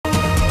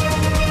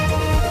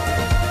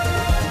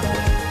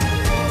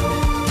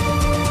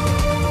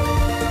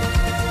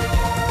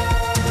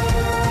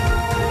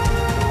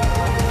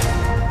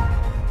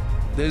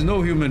There's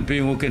no human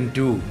being who can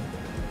do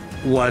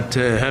what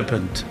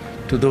happened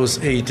to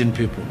those 18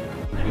 people.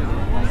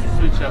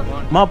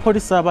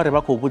 Mapholisa vari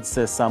va ku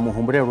vutisesa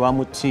muhumbulelo wa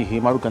muthihi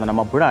malugana na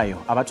mabulayo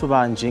a vathu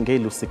vanji ngei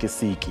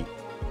lusikisiki.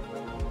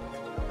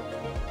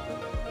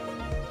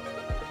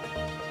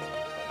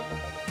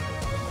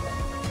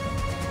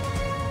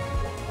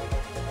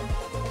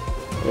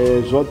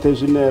 Zwoṱhe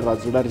zwine ra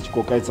dzula ri tshi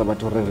khou kaidza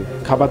vhathu uri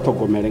kha vha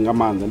ṱhogomele nga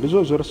maanḓa ndi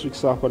zwo ri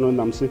swikisa fhano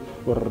na musi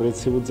uri ri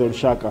tsivhudze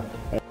lushaka.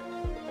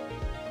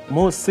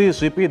 Musi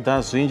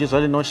zwipiḓa zwinzhi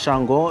zwa ḽino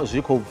shango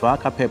zwi khou bva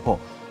kha phepho,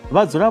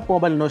 vhadzulapo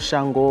vha ḽino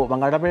shango vha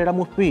nga lavhelela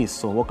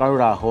mufhiso wo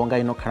kalulaho nga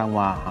ino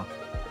khalaṅwaha.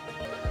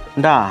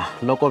 Nda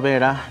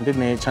Lokovhela ndi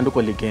nṋe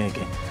Tshanduko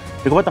Ligege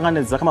ndi khou vha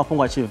ṱanganedza kha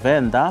mafhungo a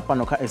Tshivenda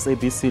fhano kha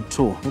SABC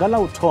 2 nga ḽa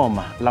u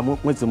thoma ḽa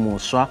ṅwedzi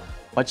muswa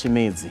wa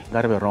Tshimedzi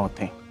nga ri vhe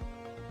roṱhe.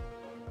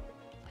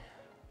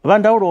 Vha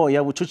ndaulo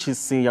ya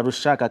vhutshutshisi ya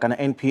lushaka kana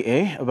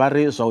NPA vha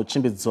ri zwa u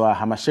tshimbidzwa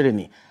ha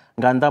masheleni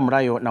nga nnḓa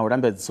mulayo na u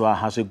lambedzwa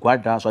ha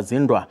zwigwada zwa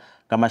dzinndwa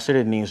nga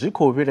masheleni zwi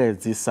khou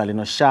vhiledzisa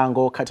ḽino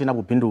shango khathihi na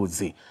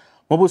vhubindudzi.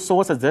 Muvhuso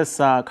wo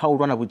sedzesa kha u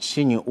lwa na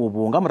vhutshinyi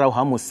uvhu nga murahu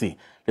ha musi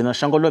ḽino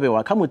shango ḽo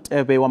vhewa kha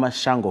mutevhe wa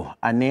mashango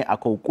ane a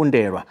khou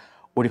kundelwa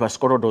u lifha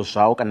zwikolodo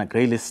zwawo kana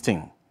grey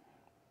listing.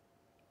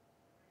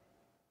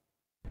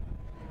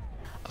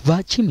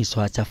 Vha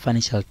tshimiswa tsha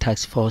Financial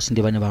Task Force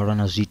ndi vhane vha lwa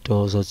na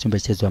zwiito zwa u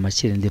tsumbetshedzwa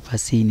masheleni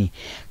ḽifhasini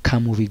kha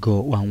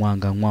muvhigo wa ṅwaha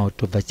ṅwaha u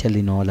tou bva tsha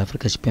ḽino ḽa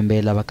Afrika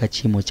Tshipembe ḽa vha kha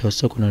tshiimo tsha u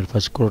sokou lifha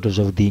zwikolodo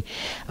zwavhuḓi.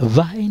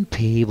 Vha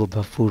NPA vho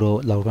bva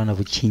fulo ḽa u lwa na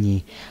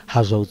vhutshinyi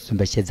ha zwa u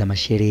tsumbetshedza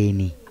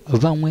masheleni.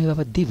 Vhaṅwe vha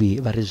vhaḓivhi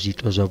vha ri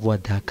zwiito zwa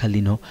vhuaḓa kha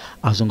ḽino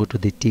a zwo ngo tou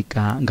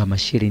ḓitika nga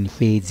masheleni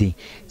fhedzi.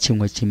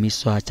 Tshiṅwe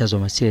tshimiswa tsha zwa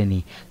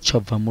masheleni tsho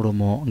bva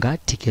mulomo nga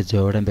thikhedzo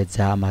ya u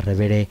lambedza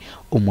marevhele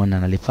u mona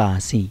na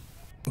ḽifhasi.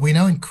 We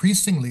know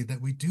increasingly that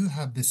we do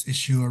have this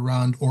issue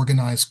around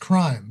organized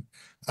crime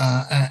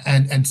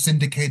and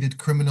syndicated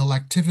criminal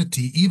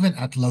activity, even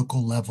at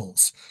local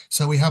levels.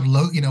 So we have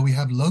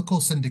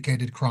local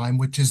syndicated crime,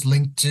 which is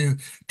linked to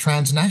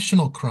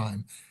transnational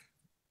crime.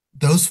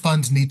 Those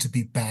funds need to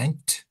be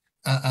banked.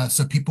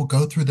 So people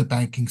go through the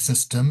banking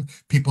system,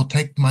 people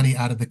take money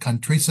out of the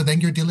country. So then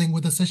you're dealing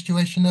with a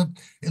situation of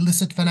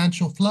illicit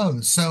financial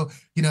flows. So,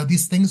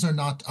 these things are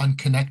not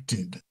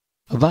unconnected.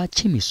 Vha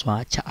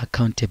tshimiswa tsha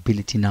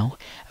Accountability Now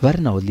vha ri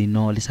naho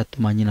ḽino ḽi sa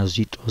ṱumanyi na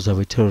zwiito zwa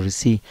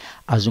vhuterrorisi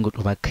a zwi ngo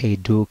tou vha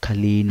khaedu kha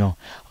ḽino.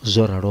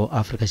 Zwo ralo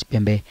Afrika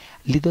Tshipembe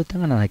ḽi ḓo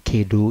ṱangana na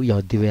khaedu ya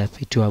u ḓivhea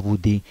fhethu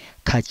havhuḓi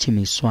kha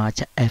tshimiswa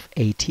tsha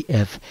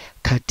FATF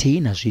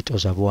khathihi na zwiito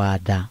zwa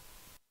vhuaḓa.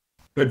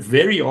 But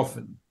very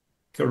often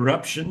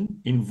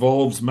corruption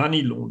involves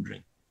money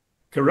laundering.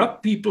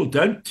 Corrupt people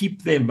don't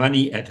keep their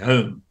money at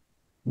home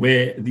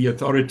where the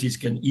authorities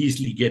can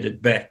easily get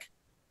it back.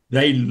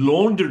 They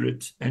launder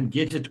it and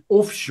get it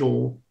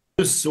offshore.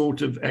 This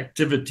sort of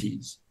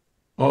activities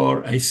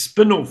are a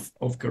spin-off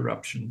of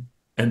corruption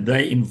and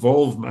they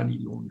involve money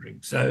laundering.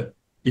 So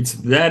it's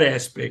that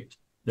aspect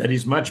that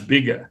is much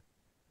bigger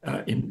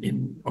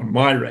on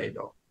my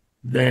radar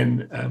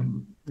than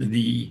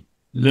the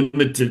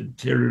limited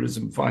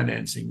terrorism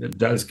financing that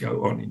does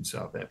go on in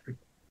South Africa.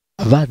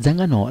 Vha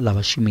dzangano ḽa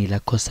vhashumi ḽa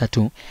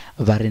COSATU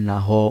vha ri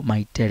naho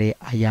maitele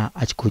aya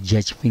a tshi khou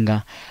dzhia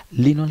tshifhinga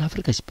ḽino ḽa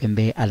Afrika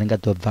Tshipembe a ḽi nga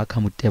ḓo bva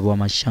kha mutevhe wa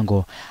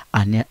mashango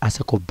ane a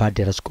sa khou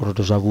badela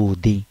zwikolodo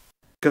zwavhuḓi.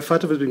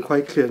 FATF has been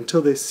quite clear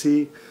until they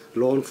see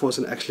law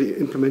enforcement actually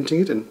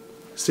implementing it and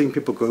seeing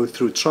people go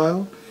through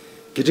trial,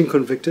 getting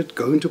convicted,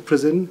 going to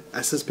prison,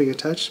 assets being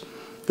attached,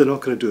 they're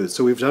not going to do it.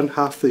 So we've done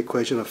half the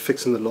equation of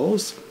fixing the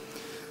laws.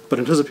 But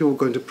in terms of people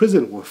going to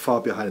prison, we're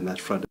far behind in that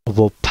front.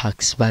 Vo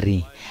Parks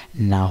vari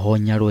naho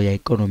nyalo ya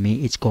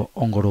ikonomi i tshi khou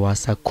ongolowa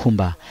sa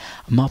khumba,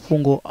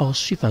 mafhungo a u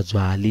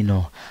swifhadzwa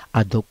ḽino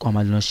a ḓo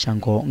kwama ḽino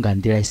shango nga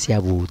nḓila i si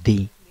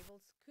yavhuḓi.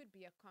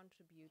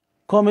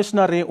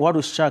 Komishinari wa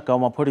lushaka wa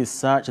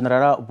mapholisa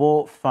General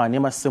Vho Fani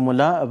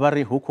Masemula vha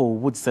ri hu khou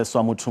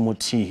vhudziseswa muthu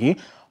muthihi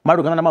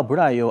malugana na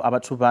mabulayo a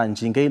vhathu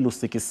vanzhi ngei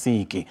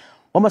lusikisiki.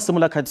 Vho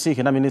Masemula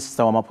khathihi na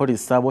minista wa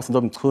mapholisa Vho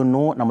Sinzo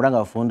Mchunu na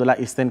mulangavundu ḽa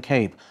Eastern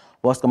Cape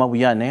Oscar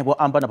Mabuyane vho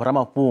amba na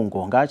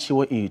Mafhungo nga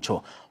tshiwo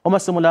icho. Vho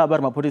Masemula vha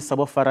ri mapholisa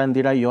vho fara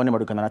nḓila yone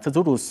malugana na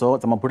tsedzuluso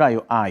dza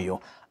mabulayo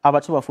ayo a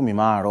vhathu vha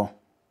 10.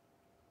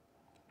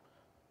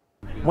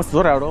 Musi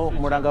zwo ralo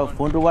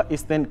mulangavundu wa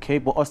Eastern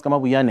Cape Oscar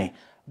Mabuyane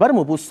vha ri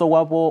muvhuso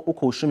wavho u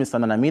khou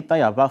shumisana na miṱa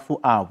ya vhafu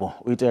avho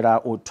u itela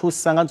u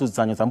thusa nga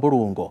nzudzanyo dza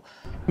mbulungo.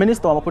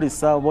 Minista wa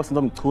mapholisa Vho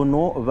Sinzo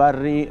Mchunu vha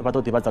ri vha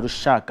ḓo ḓivhadza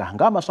lushaka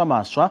nga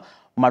maswa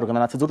malugana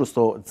na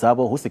tsedzuluso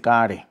dzavho hu si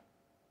kale.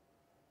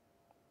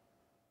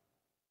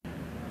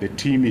 The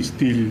team is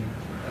still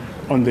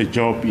on the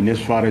job in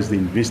as far as the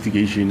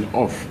investigation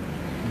of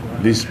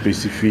this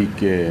specific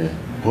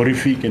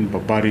horrific and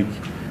barbaric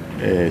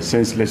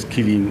senseless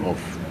killing of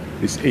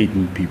these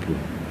 18 people.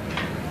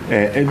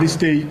 At this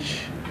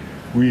stage,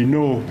 we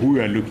know who we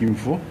are looking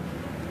for.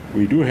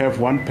 We do have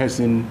one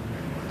person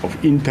of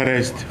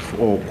interest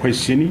for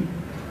questioning.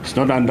 It's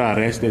not under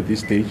arrest at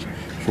this stage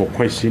for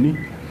questioning,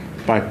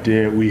 but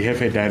we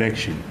have a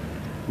direction.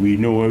 We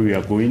know where we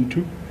are going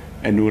to.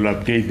 and we'll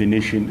update the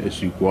nation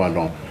as we go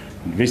along.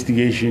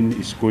 Investigation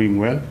is going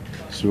well,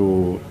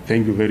 so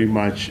thank you very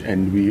much.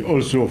 And we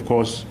also, of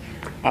course,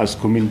 as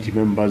community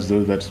members,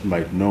 those that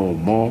might know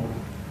more,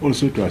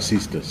 also to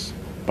assist us.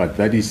 But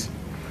that is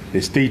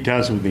the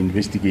status of the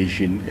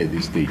investigation at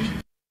this stage.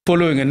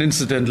 Following an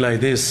incident like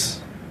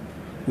this,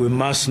 we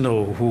must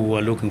know who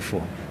we're looking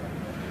for,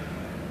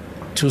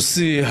 to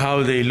see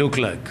how they look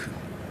like.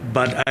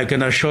 But I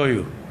can assure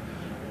you,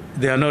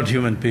 they are not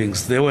human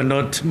beings. They were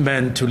not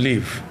meant to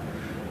live.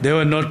 They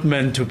were not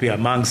meant to be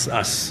amongst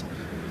us,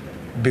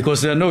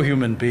 because there are no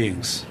human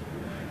beings.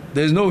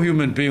 There's no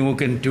human being who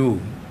can do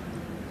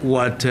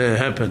what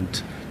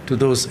happened to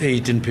those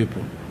 18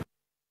 people.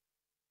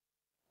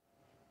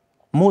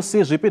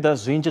 Musi zwipiḓa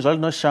zwinzhi zwa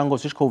ḽino shango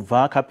zwi tshi khou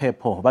bva kha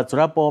phepho,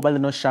 vhadzulapo vha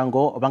ḽino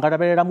shango vha nga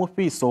lavhelela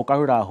mufhiso wo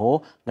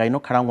kalulaho nga ino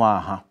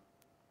khalaṅwaha.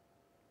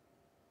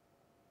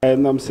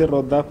 Ṋamusi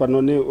ro ḓa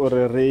fhanoni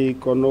uri ri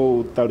kone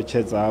u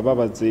ṱalutshedza havha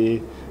vha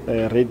dzi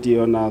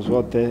radio na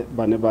zwoṱhe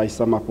vhane vha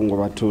isa mafhungo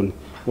vhathuni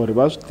uri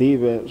vha zwi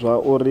ḓivhe zwa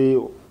uri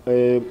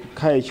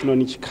kha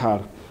hetshinoni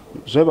tshikhala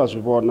zwe vha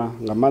zwi vhona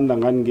nga maanḓa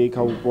nga haningei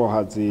kha vhupo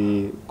ha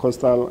dzi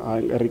coastal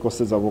ri khou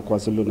sedza vho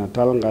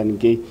KwaZulu-Natal nga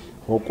haningei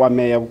ho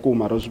kwamea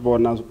vhukuma ro zwi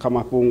vhona kha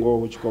mafhungo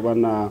hu tshi khou vha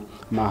na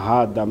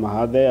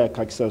mahaḓa ya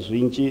khakhisa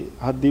zwinzhi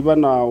ha ḓivha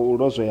na u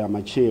lozwea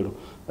matshilo.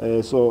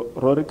 So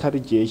ro ri kha ri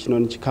dzhie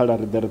hetshinoni tshikhala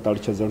ri ḓe ri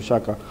ṱalutshedze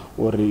lushaka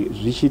uri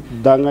zwi tshi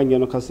ḓa nga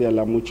ngeno kha sia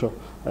ḽa mutsho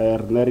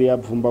rine ri ya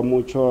bvumba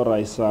mutsho ra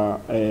isa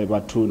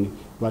vhathuni.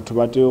 Vhathu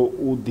vha tea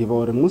u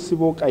ḓivha uri musi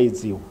vho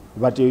kaidziwa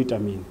vha tea u ita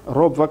mini.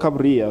 Ro bva kha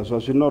vhuria zwa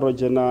zwino ro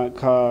dzhena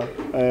kha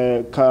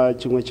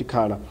tshiṅwe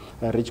tshikhala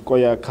ri tshi khou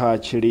ya kha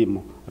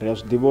tshilimo. Ri a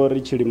zwi ḓivha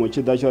uri tshilimo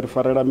tshi ḓa tsho ri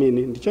farela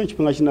mini, ndi tshone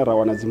tshifhinga tshine ra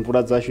wana dzi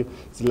mvula dzashu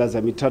dziḽa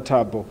dza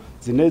mithathabo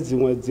dzine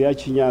dziṅwe dzi a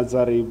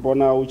tshinyadza, ri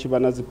vhona hu tshi vha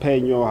na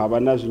dziphenyo, ha vha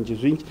na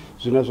zwinzhi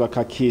zwine zwa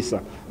khakhisa.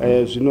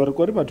 Zwino ri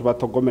khou ri vhathu vha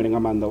ṱhogomele nga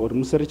maanḓa uri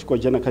musi ri tshi khou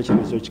dzhena kha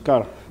tshenetsho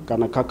tshikhala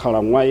kana kha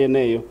khalaṅwaha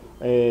yeneyo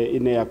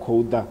ine ya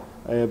khou ḓa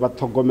vha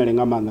ṱhogomele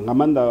nga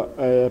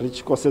maanḓa ri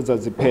tshi khou sedza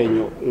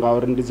dziphenyo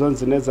ngauri ndi dzone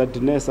dzine dza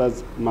dinesa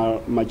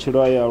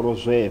matshilo ya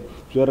lozwea.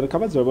 Zwori kha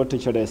vha dzule vho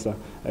thetshelesa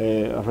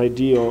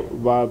radio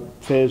vha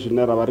pfe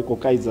zwine ra vha ri khou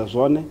kaidza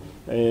zwone,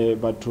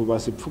 vhathu vha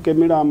si pfuke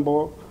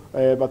milambo,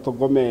 vha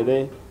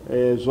ṱhogomele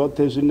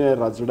zwoṱhe zwine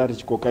ra dzula ri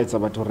tshi khou kaidza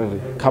vhathu ri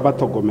kha vha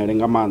ṱhogomele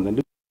nga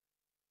maanḓa.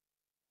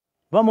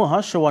 Vha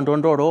muhasho wa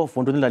ndondolo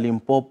vunḓuni ḽa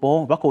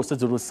Limpopo vha khou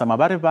sedzulusa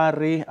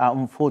mavharivhari a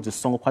mpfu dzi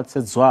songo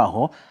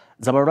khwaṱhisedzwaho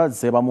dza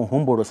vhalwadze vha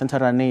muhumbulo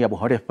sentharani ya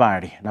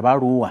vhuholefhali na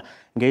vhaaluwa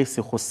ngei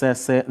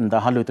Sekgosese nnḓa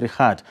ha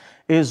Lotrichard.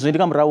 Izwi ndi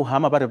nga murahu ha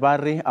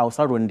mavharivhari a u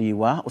sa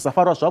londiwa, u sa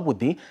farwa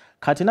zwavhuḓi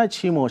khathihi na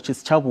tshiimo tshi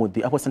si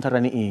tshavhuḓi afho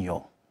sentharani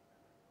iyo.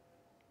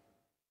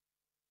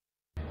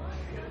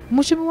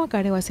 Mushumi wa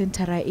kale wa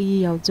senthara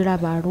iyi ya u dzula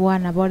vhaaluwa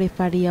na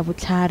vhaholefhali ya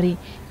Vhutlhari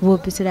vho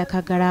bvisela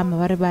khagala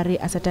mavharivhari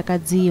a sa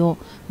takadziho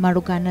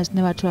malugana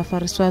zwine vhathu vha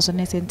fariswa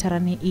zwone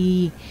sentharani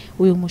iyi.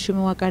 Uyu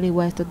mushumi wa kale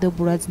wa ṱoḓa u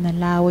bulwa dzina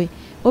ḽawe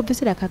o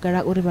bvisela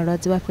khagala uri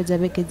vhalwadze vha fhedza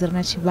vhege dzi re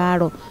na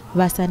tshivhalo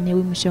vha sa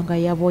ṋewi mishonga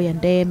yavho ya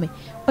ndeme.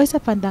 O isa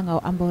phanḓa nga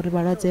u amba uri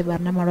vhalwadze vha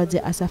re na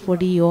malwadze a sa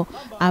fholiho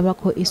a vha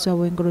khou iswa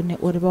vhuongeloni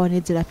uri vha wane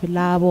dzilafho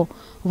ḽavho.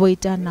 Vho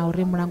ita na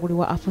uri mulanguli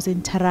wa afho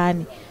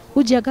sentharani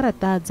u dzhia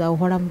garaṱa dza u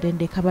hola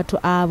mundende kha vhathu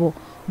avho.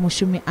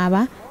 Mushumi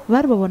ava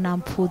vha ri vho vhona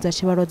mpfu dza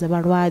tshivhalo dza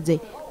vhalwadze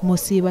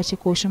musi vha tshi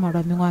khou shuma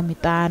lwa miṅwaha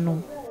miṱanu.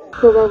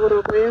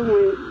 Vhoroko ye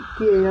nngwe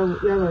ke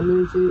ya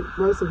balwetse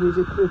ba se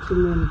hwetse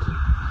treatment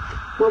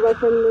mo ba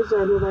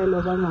felletsane ba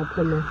ile ba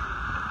maphelo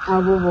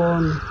a bo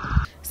bona.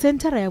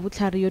 Senthara ya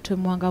Vhutlhari yo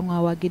thomiwa nga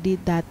ṅwaha wa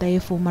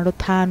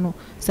 1995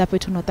 sa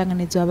fhethu no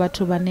ṱanganedziwa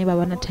vhathu vhane vha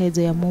vha na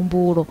thaidzo ya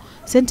muhumbulo.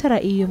 Senthara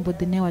iyi yo mbo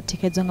ḓi ṋewa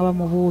thikhedzo nga vha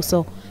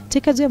muvhuso.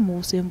 Thikhedzo ya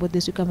muvhuso yo mbo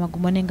ḓi swika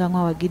magumoni nga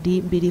ṅwaha wa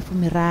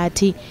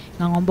 2016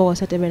 nga ṅwambo wa u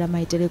sa tevhela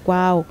maitele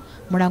kwawo.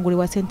 Mulanguli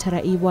wa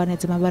senthara iyi vho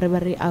anedza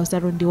mavharivhari a u sa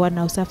londiwa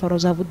na u sa farwa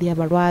zwavhuḓi ya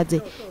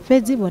vhalwadze,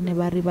 fhedzi vhone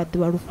vha ri vha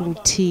ḓivha lufu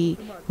luthihi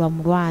lwa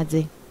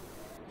mulwadze.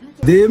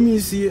 The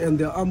MEC and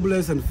the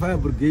ambulance and fire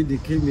brigade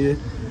came here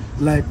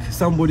like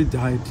somebody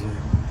died here.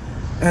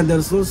 And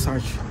there's no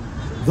such.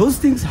 Those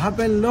things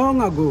happened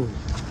long ago.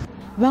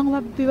 Vhaṅwe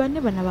vhabebi vhane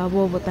vhana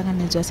vhavho vho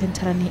ṱanganedzwa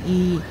sentharani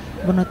iyi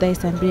vho no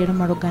ṱahisa mbilaelo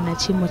malugana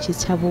tshiimo tshi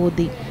si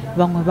tshavhuḓi.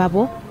 Vhaṅwe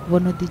vhavho vho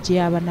no ḓi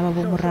dzhia vhana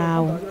vhavho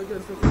murahu.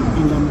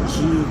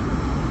 Ingamudzhia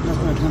nda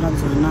khou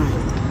ṱanganedzwa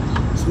naye.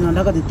 Zwino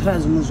nda kha ḓi try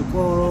zwiṅwe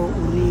zwikolo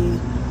uri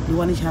ndi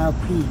wane tsha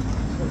khwine.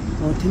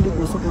 Othi ndi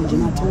khou sokou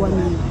dzhena thi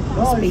wani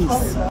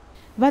space.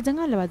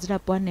 Vhadzangano ḽa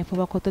vhadzulapo hanefho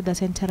vha khou ṱoḓa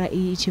senthara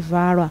iyi i tshi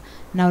valwa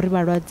na uri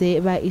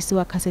vhalwadze vha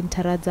isiwa kha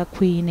senthara dza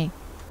khwine.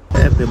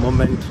 At the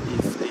moment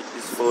is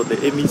for the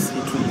MEC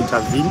to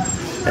intervene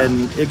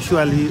and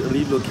actually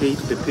relocate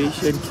the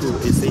patient to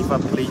a safer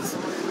place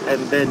and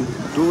then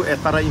do a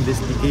thorough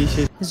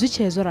investigation. Zwi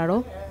tshe zwo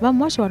ralo vha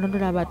muhasho wa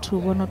ndondolo ya vhathu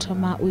vho no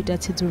thoma u ita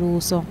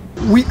tsedzuluso.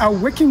 We are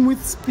working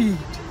with speed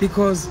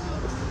because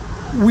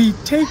we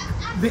take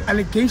the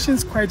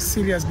allegations quite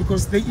serious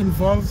because they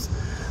involve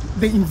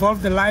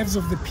the lives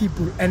of the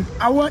people and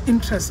our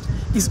interest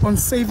is on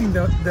saving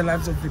the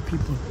lives of the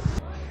people.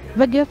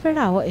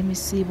 vhagevhelaho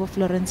MEC vho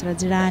Florence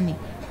Radzilani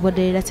vho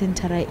dalela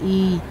senthara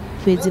iyi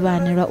fhedzi vha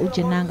hanelwa u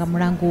dzhena nga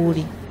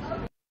mulanguli.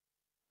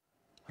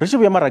 Ri tshi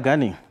vhuya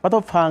maragani vha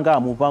ḓo pfa nga ha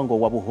muvhango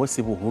wa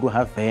vhuhosi vhuhulu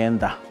ha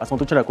Venḓa vha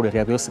songo ṱutshela kule ri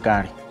a vhuya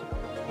sikali.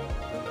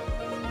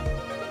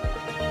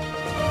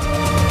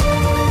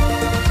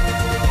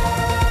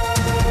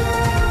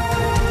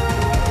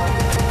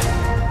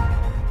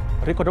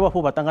 Ri khou dovha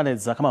hafhu vha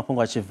ṱanganedza kha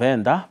mafhungo a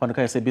Tshivenda fhano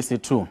kha SABC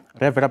 2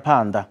 ri a bvela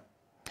phanḓa.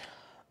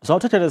 Zwa u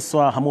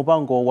thetsheleswa ha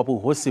muvhango wa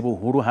vhuhosi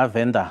vhuhulu ha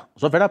Venḓa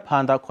zwo bvela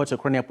phanḓa khothe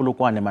khulwane ya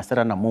Polokwane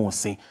masera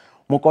ṋamusi.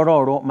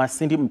 Mukololo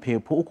Masindi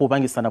Mphephu u khou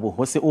vhangisana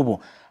vhuhosi uvhu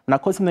na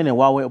khotsimunene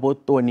wawe Vho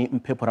Toni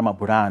Mphephu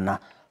Ramabulana.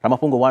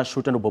 Ramafhungo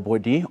washu Tendo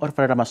Bobodi o ri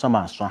falela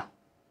maswa.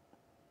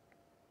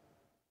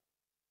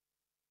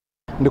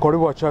 Ndi khou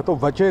livhuwa tshato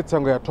bva tshe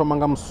tsengo ya thoma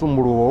nga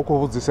musumbuluwo u khou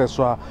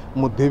vhudziseswa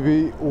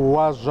muḓivhi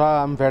wa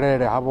zwa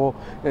mvelele havho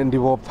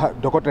ndivho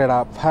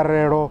dokotela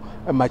Pfarelo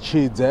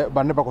Matshidze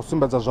vhane vha khou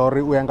sumbedza zwa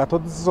uri u ya nga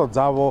ṱhoḓisiso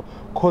dzavho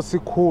khosi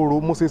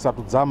khulu musi i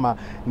sathu dzama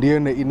ndi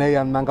yone ine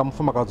ya ṋanga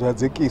mufumakadzi ya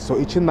dzekiso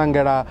i tshi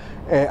ṋangela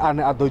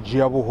ane a ḓo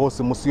dzhia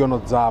vhuhosi musi yo no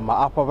dzama.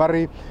 Afha vha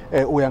ri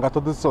u ya nga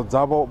ṱhoḓisiso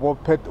dzavho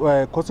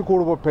khosi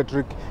khulu Vho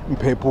Patrick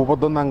Mphephu vho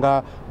ḓo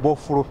ṋanga Vho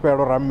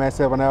Fulufhelo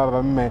Ramese vhane vha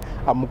vha mme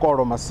a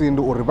mukolo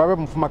Masindi uri vha vhe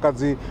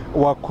mufumakadzi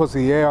wa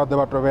khosi ye ya ḓe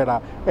vha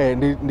tovhela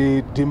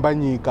ndi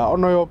Dimbanyika.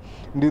 Onoyo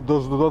ndi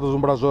ḓo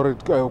zumbula zwa uri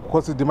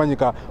khosi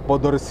Dimbanyika vho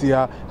ḓo ri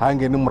sia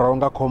hangeni murahu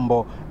nga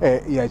khombo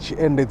ya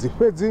tshiendedzi.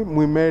 Fhedzi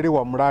muimeli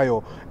wa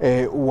mulayo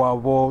wa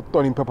Vho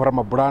Toni Mphephu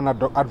Ramabulana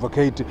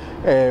advocate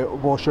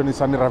Vho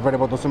Shonisani Ravele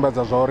vho ḓo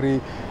sumbedza zwa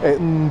uri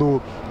nnḓu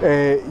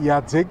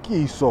ya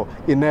dzekiso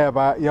ine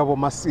yavha ya Vho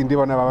Masindi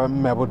vhane vha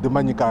mme Vho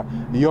Dimbanyika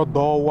yo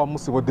ḓowa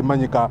musi Vho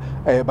Dimbanyika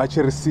vha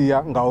tshi ri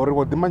sia ngauri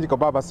Vho Dimbanyika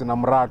vha vha sina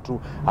murathu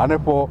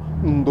hanefho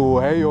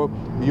nnḓu heyo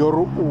yo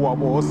ri uwa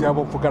vhuhosi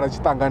havho pfukela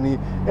tshiṱangani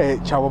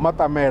tsha Vho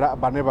Matamela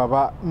vhane vha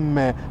vha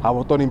mme ha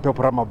Vho Toni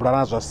Mphephu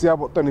Ramabulana zwa sia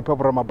Vho Toni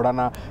Mphephu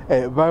Ramabulana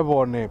vha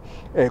vhone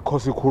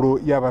khosi khulu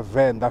ya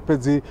Vhavenḓa.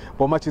 Fhedzi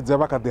Vho Matshidze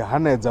vha kha ḓi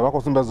hanedza vha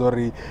khou sumbedza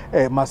uri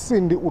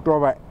Masindi u tou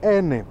vha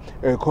ene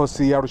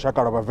khosi ya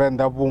lushaka lwa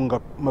Vhavenḓa vhunga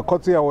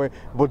khotsi yawe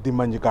Vho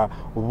Dimbanyika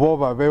vho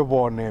vha vhe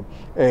vhone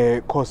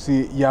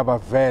khosi ya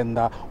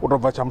Vhavenḓa. U tou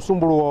bva tsha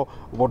musumbuluwo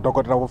Vho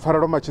Dokotela Vho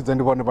Pfarelo Matshidze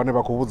ndi vhone vhane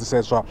vha khou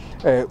vhudziseswa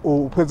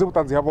fhedzi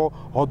vhuṱanzi havho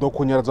ho ḓo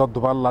khunyeledzwa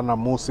ḓuvha ḽa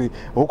ṋamusi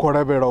hu khou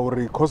lavhelelwa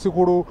uri khosi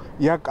khulu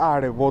ya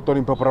kale Vho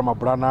Toni Mphephu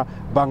Ramabulana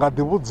vha nga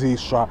ḓi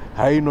vhudziswa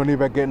hainoni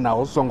vhege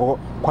naho zwi songo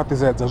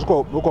khwaṱhisedza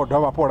hu khou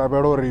dovha hafhu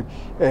lavhelelwa uri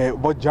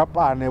Vho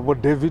Japane Vho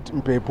David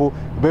Mphephu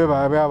vhe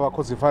vha vhe vha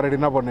khosi fareli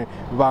na vhone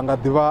vha nga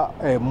ḓivha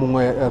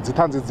muṅwe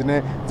dziṱhanzi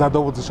dzine dza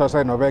ḓo vhudziswa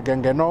sa ino vhege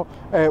ngeno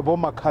Vho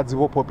Makhadzi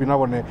Vho Phophi na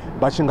vhone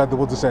vha tshi nga ḓi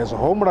vhudziseswa.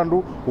 Hoyu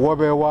mulandu wo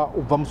vhewa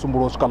u bva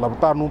musumbulo u swika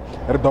ḽavhuṱanu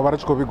ri ḓo vha ri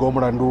tshi khou vhiga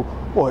mulandu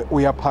u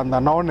ya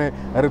phanḓa nahone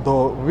ri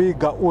ḓo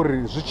vhiga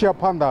uri zwi tshi ya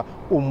phanḓa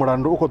u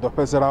mulandu u khou ḓo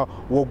fhedzisela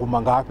wo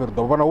guma ngafhi ri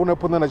ḓo vhona hune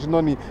phunḓa na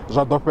tshinoni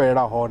zwa ḓo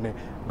fhelela hone.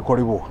 Ndi khou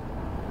livhuwa.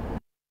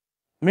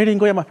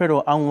 Milingo ya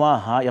mafhelo a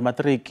ṅwaha ya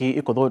maṱiriki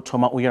i khou ḓo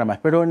thoma u yela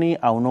mafheloni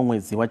a uno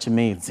ṅwedzi wa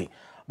Tshimedzi.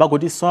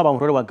 Vhagudiswa vha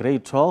murole wa grade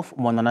 12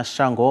 mona na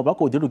shango vha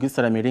khou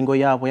ḓilugisela milingo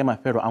yavho ya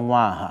mafhelo a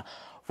ṅwaha.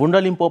 Vundu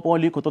ḽa Limpopo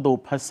ḽi khou ṱoḓa u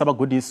phasisa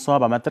vhagudiswa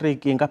vha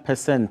maṱiriki nga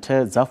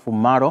phesenthe dza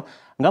 10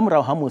 nga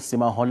murahu ha musi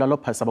mahoḽa ḽo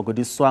phasisa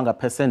vhagudiswa nga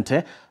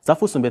phesenthe dza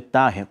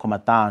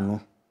 79,5.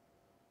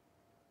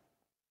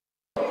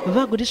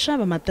 Vhagudiswa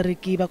vha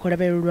maṱiriki vha khou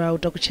lavhelelwa u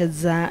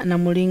takutshedza na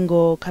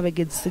mulingo kha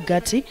vhege dzi si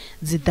gathi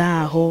dzi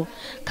ḓaho.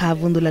 Kha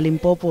vunḓu ḽa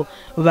Limpopo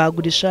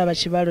vhagudiswa vha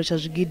tshivhalo tsha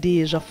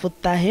zwigidi zwa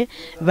 40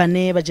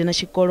 vhane vha dzhena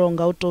tshikolo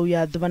nga u tou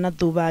ya ḓuvha na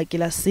ḓuvha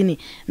kilasini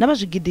na vha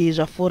zwigidi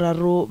zwa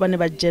 4 vhane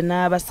vha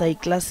dzhena vha sa yi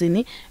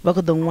kilasini vha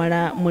khou ḓo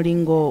ṅwala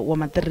mulingo wa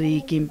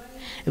maṱiriki.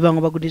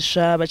 Vhaṅwe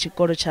vhagudiswa vha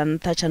tshikolo tsha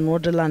nṱha tsha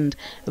Northland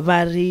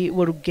vha ri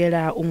vho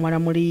lugela u ṅwala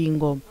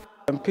mulingo.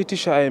 I'm pretty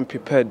sure I am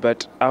prepared,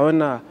 but I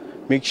wanna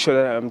make sure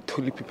that I'm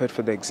totally prepared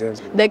for the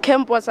exams. The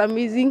camp was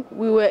amazing.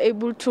 We were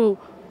able to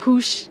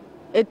push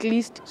at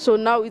least. So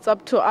now it's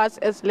up to us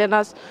as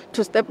learners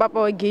to step up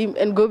our game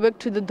and go back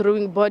to the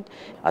drawing board.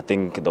 I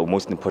think the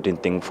most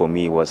important thing for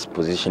me was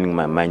positioning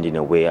my mind in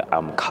a way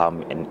I'm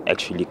calm and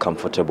actually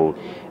comfortable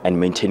and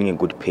maintaining a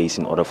good pace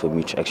in order for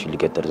me to actually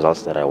get the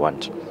results that I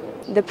want.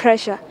 The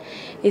pressure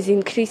is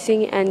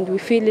increasing and we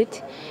feel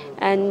it,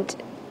 and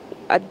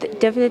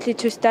definitely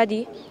to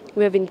study.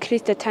 We have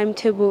increased the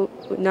timetable.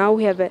 Now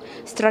we have a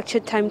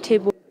structured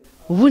timetable.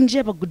 Vhunzhi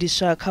ha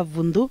vhagudiswa kha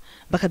vunḓu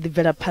vha kha ḓi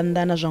bvela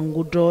phanḓa na zwa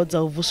ngudo dza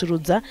u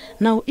vusuludza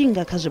na u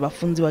inga kha zwe vha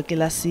funziwa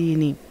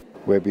kilasini.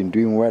 We have been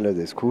doing well at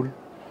the school.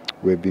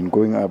 We have been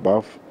going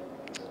above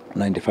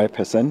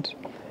 95%.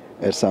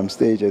 At some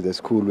stage at the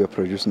school we have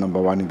produced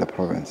 #1 in the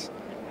province.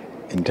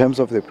 In terms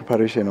of the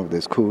preparation of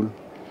the school,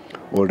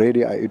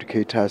 already our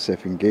educators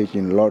have engaged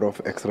in a lot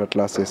of extra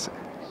classes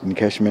in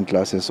catchment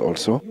classes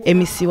also.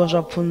 MEC wa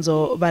zwa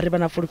pfunzo vha ri vha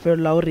na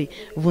fulufhelo ḽa uri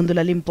vunḓu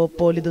ḽa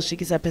Limpopo ḽi ḓo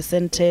swikisa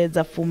phesenthe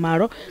dza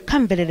 10 kha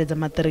mvelele dza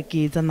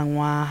maṱiriki dza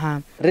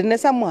ṋaṅwaha. Rine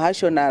sa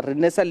muhasho na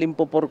rine sa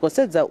Limpopo ri khou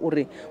sedza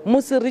uri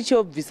musi ri tshi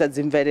bvisa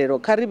dzimvelelo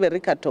kha ri vhe ri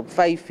kha top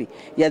 5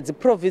 ya dzi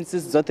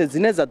provinces dzoṱhe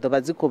dzine dza ḓo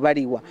vha dzi khou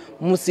vhaliwa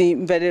musi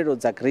mvelelo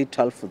dza grade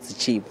 12 dzi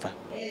tshi bva.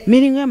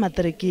 Milingo ya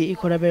maṱiriki i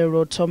khou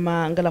lavhelelwa u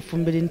thoma nga ḽa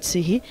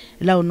 21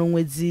 ḽa uno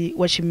ṅwedzi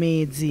wa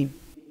Tshimedzi.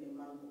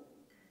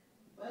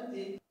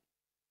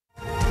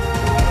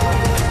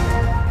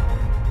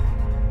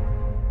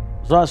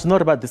 Zwa zwino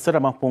ri vha ḓisela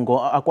mafhungo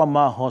a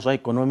kwamaho zwa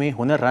ikonomi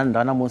hune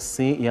rannda na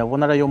musi ya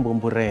vhonala yo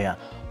mbumburea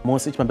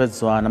musi i tshi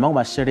vhambedzwa na maṅwe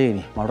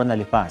masheleni mahulwane a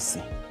ḽifhasi.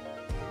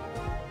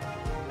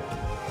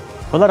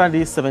 Dollar rand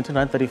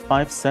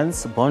 17.35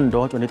 cents,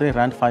 bondo 23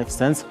 rand 5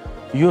 cents,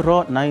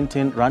 euro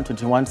 19 rand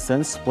 21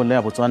 cents, pula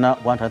ya Botswana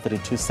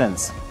 132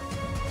 cents.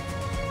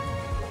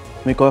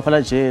 Mikopo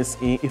ya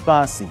JSE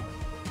ifhasi.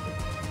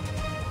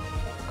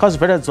 Kha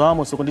zwibveledzwa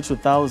musuku ndi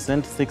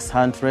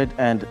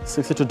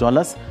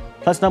 $2,662,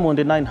 platinum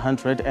ndi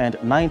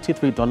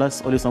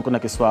 $993, oli songo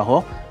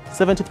nakiswaho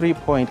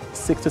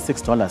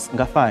 $73.66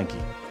 nga faki.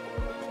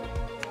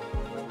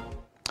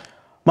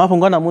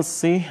 Mafhungo na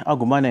musi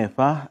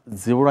agumanefa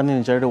dziwulani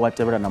njalelo wa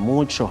tevhela na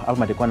mutsho a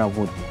madekwana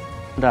vhuḓi.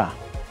 Nda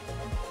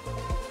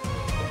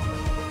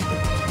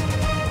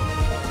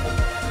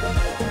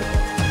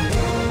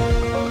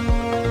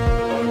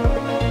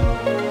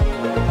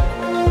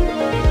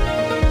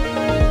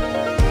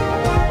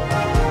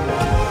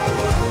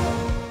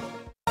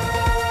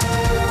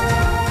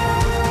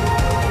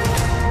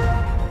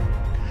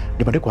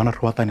ndi kwana ri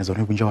waṱanedza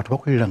uri vhunzhi vhathu vha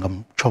khou lila nga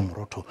mutsho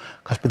murotho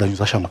kha zwipiḓa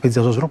zwa shango fhedzi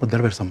azwo zwi no khou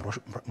ḓalevhelesa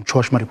mutsho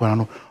wa shumari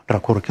kwanano ndi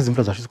khou khezi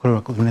mvula zashu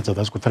dzine dza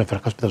vha dzi khou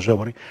pfhelapfhela kha zwipiḓa zwa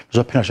uri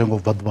zwa phina shango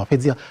bva ḓuvha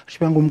fhedzi ri tshi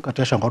vha ngomu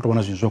kati ya shango a tou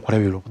vhona zwinzhi zwo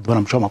khwalevhelo ḓuvha na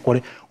mutsho wa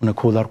makole une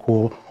khou ḓa ri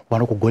khou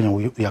wana khou gonya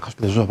ya kha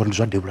zwipiḓa zwa vha ndi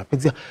zwa debula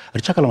fhedzi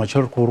ri tshaka ḽa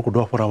matshelo ri khou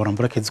dovha fora wana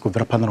mvula khedzi khou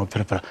bvela phanḓa na u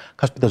pfhelapfhela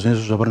kha zwipiḓa zwine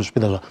zwa vha ndi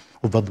zwipiḓa zwa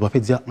u bva ḓuvha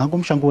fhedzi nga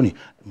ngomu shangoni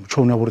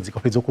mutsho une wa vha uri dzika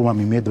fhedzi o kuma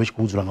mimeḓo vha tshi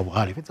khou dzula nga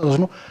vhuhali fhedzi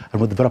zwino ri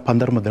mbo ḓi bvela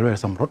phanḓa ri mbo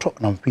ḓalevhelesa murotho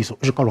na mufhiso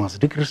u tshi kalwa nga dzi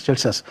degrees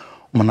Celsius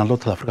mona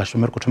ḽoṱhe ḽa Afrika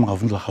Tshipembe ri khou thoma nga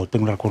vunḓu ḽa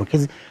Gauteng ri khou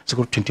khedzi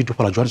dzikho 22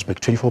 fhala Johannesburg,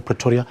 24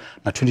 Pretoria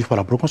na 20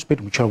 fhala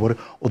Brokenspruit mutshelo vhori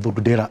o ḓo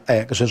dudela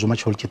zwezwo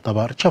matshelo tshi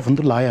ṱavha ri tsha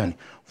vunḓu ḽa hayani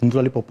vunḓu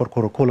ḽa Limpopo ri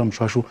khou khola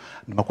mutsho washu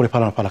ndi makole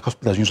fhala na fhala kha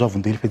zwipiḓa zwinzhi zwa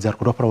vunḓu iḽi fhedzi ri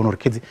khou dovha fhala wana uri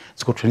khedzi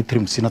dzikho 23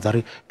 Musina dza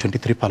ri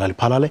 23 fhala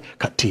Lephalale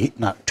khathihi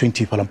na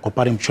 20 fhala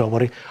Mkopane mutshelo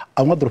vhori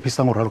a nga ḓo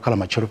fhisa ngo ralo kha ḽa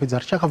matshelo fhedzi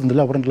ri tshi kha vunḓu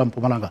ḽa vhori ndi ḽa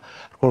Mpumalanga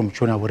ri khou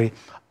mutsho na vhori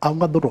a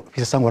nga ḓo tou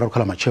fhisesa ngo ralo kha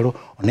ḽa matshelo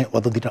one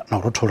wa ḓo ḓi ita na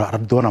u rothola ri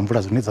ḓo wana mvula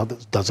dzine dza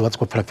vha dzi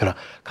khou pfhelapfhela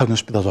kha zwiṅwe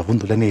zwipiḓa zwa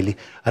vunḓu ḽeneḽi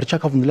ri tshi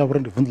kha vunḓu ḽa vhori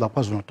ndi vunḓu ḽa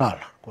KwaZulu-Natal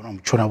kona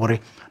mutsho na vhori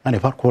na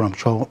hanefha ri khou wana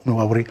mutsho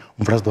wa vhori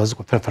mvula dzi ḓo vha dzi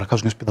khou pfhelapfhela kha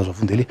zwiṅwe zwipiḓa zwa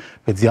vunḓu iḽi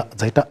fhedzi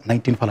dza ita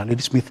 19 fhala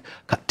Ladysmith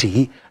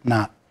khathihi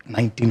na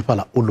 19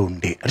 fhala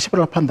Ulonde ri tshi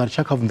fhirela phanḓa ri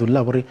tshi kha vunḓu ḽa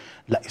vhori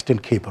ḽa Eastern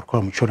Cape ri khou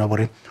wana mutsho na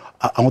vhori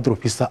a ngo ḓo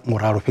fhisa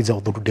ngoralo fhedzi a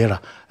u ḓo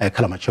dudela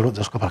kha ḽa matshelo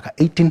dza swika fhala kha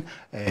 18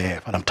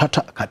 fhala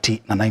Mthatha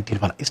khathihi na 19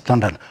 fhala East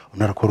London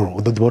hune ri khou uri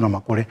hu ḓo ḓi vhona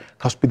makole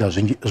kha zwipiḓa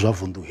zwinzhi zwa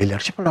vunḓu heḽi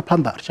ri tshi fhirela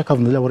phanḓa ri tshi kha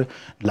vunḓu ḽa vhori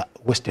ḽa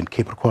Western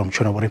Cape ri khou wana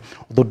mutsho na vhori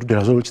u ḓo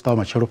dudela zwo tshi ṱavha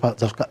matshelo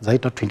dza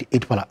ita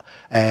 28 fhala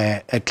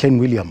Clan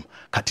William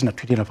khathihi na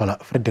 29 fhala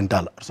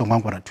Fredendal ri songo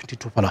angwa na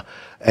 22 fhala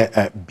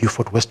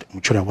Beaufort West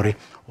mutsho na vhori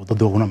u ḓo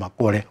ḓi vhona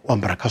makole o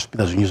ambara kha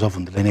zwipiḓa zwinzhi zwa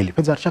vunḓu ḽeneḽi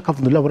fhedzi ri tshi kha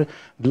vunḓu ḽa vhori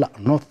ḽa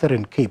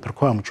Northern Cape ri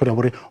khou wana mutsho na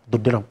vhori u ḓo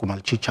dudela vhukuma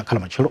ḽi tshi tsha kha ḽa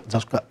matshelo dza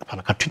swika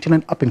fhala kha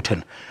 29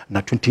 Uppington na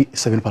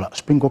 27 fhala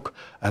Springbok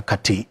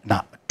khathihi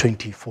na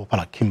 24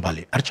 fhala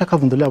Kimberley ri tshi kha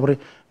vunḓu ḽa vhori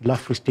ḽa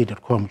Free State ri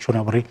khou wana mutsho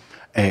na vhori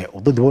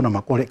u ḓo ḓi vhona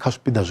makole kha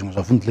zwipiḓa zwiṅwe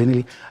zwa vunḓu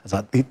ḽeneḽi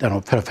dza ita na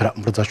u pfhelapfhela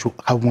mvula dzashu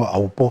kha vhuṅwe ha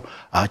vhupo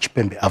ha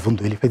Tshipembe ha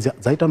vunḓu heḽi fhedzi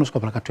dza ita no swika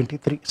fhala kha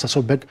 23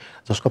 Sasolburg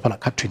dza swika fhala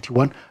kha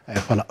 21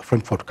 fhala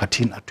Frankfurt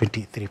khathihi na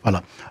 23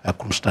 fhala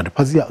Kroonstad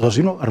fhedzi zwa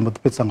zwino ri mbo ḓi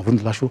fhedzisa nga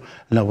vunḓu ḽashu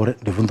ḽa vhori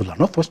ndi vunḓu ḽa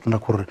North West na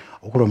khou uri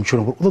u khou mutsho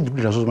na vhori u ḓo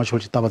dudela zwo matshelo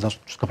tshi ṱavha dza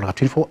swika fhala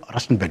kha 24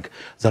 Rustenburg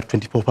dza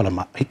 24 fhala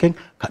Mahikeng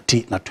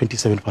khathihi na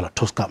 27 fhala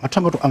Tosca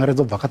mathango to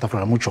angaredza u bva kha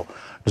ṱafula ḽa mutsho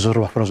ndi zwo ri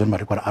vha fara zwone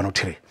marikwana ano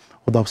thiri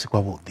u ḓa vhusiku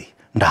havhuḓi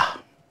nda